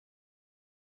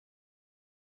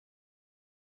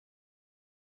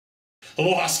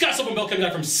Aloha, Sylvan Bell coming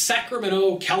out from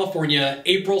Sacramento, California,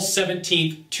 April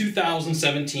 17th,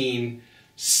 2017,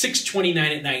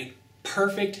 6:29 at night.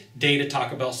 Perfect day to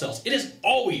talk about sales. It is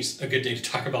always a good day to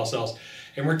talk about sales.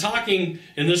 And we're talking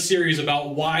in this series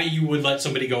about why you would let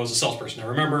somebody go as a salesperson. Now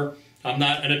remember, I'm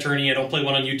not an attorney, I don't play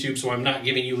one on YouTube, so I'm not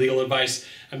giving you legal advice.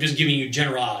 I'm just giving you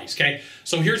generalities, okay?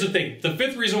 So here's the thing. The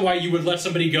fifth reason why you would let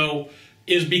somebody go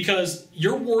is because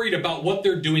you're worried about what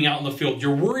they're doing out in the field.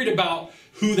 You're worried about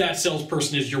who that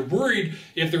salesperson is. You're worried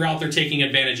if they're out there taking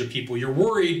advantage of people. You're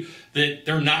worried that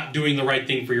they're not doing the right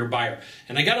thing for your buyer.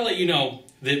 And I gotta let you know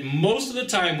that most of the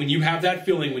time when you have that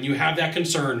feeling, when you have that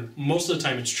concern, most of the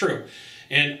time it's true.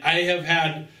 And I have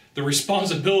had the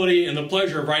responsibility and the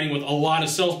pleasure of writing with a lot of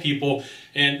salespeople,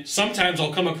 and sometimes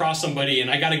I'll come across somebody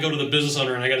and I gotta go to the business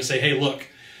owner and I gotta say, hey, look,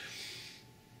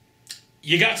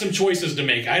 you got some choices to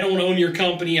make. I don't own your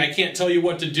company, I can't tell you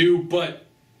what to do, but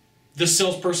this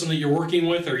salesperson that you're working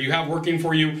with or you have working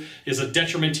for you is a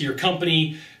detriment to your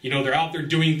company. You know, they're out there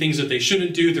doing things that they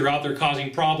shouldn't do. They're out there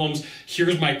causing problems.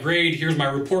 Here's my grade, here's my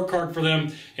report card for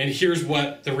them, and here's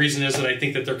what the reason is that I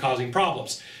think that they're causing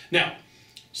problems. Now,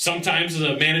 sometimes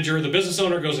the manager or the business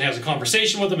owner goes and has a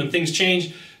conversation with them and things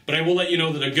change, but I will let you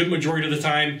know that a good majority of the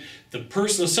time, the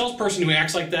salesperson who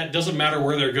acts like that, doesn't matter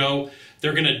where they go,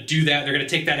 they're gonna do that, they're gonna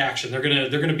take that action. They're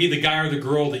gonna be the guy or the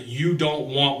girl that you don't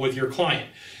want with your client.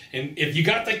 And if you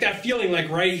got like that feeling like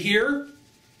right here,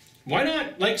 why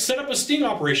not like set up a sting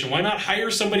operation? Why not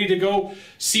hire somebody to go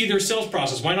see their sales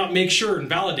process? Why not make sure and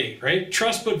validate, right?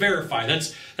 Trust but verify.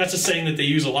 That's a saying that they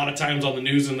use a lot of times on the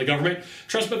news and the government.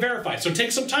 Trust but verify. So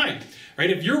take some time, right?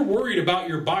 If you're worried about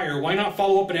your buyer, why not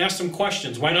follow up and ask some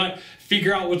questions? Why not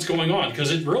figure out what's going on?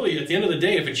 Because it really, at the end of the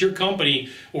day, if it's your company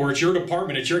or it's your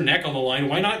department, it's your neck on the line,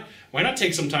 why not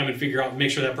take some time and figure out and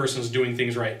make sure that person is doing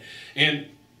things right? And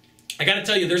I got to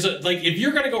tell you, if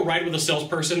you're going to go ride with a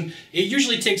salesperson, it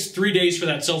usually takes 3 days for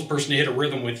that salesperson to hit a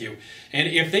rhythm with you. And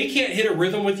if they can't hit a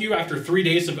rhythm with you after 3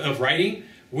 days of riding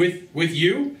with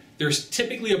you, there's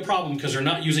typically a problem because they're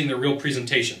not using their real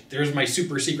presentation. There's my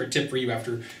super secret tip for you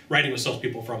after riding with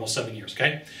salespeople for almost 7 years,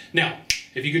 okay? Now,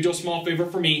 if you could do a small favor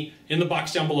for me, in the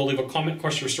box down below, leave a comment,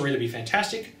 question, or story, that'd be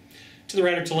fantastic. To the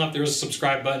right or to the left, there's a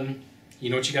subscribe button. You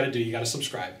know what you got to do, you got to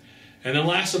subscribe. And then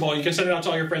last of all, you can send it out to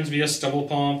all your friends via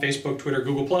StumbleUpon, Facebook, Twitter,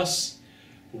 Google+.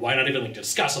 Why not even link to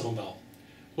Sylvan Bell?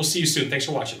 We'll see you soon. Thanks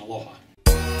for watching. Aloha.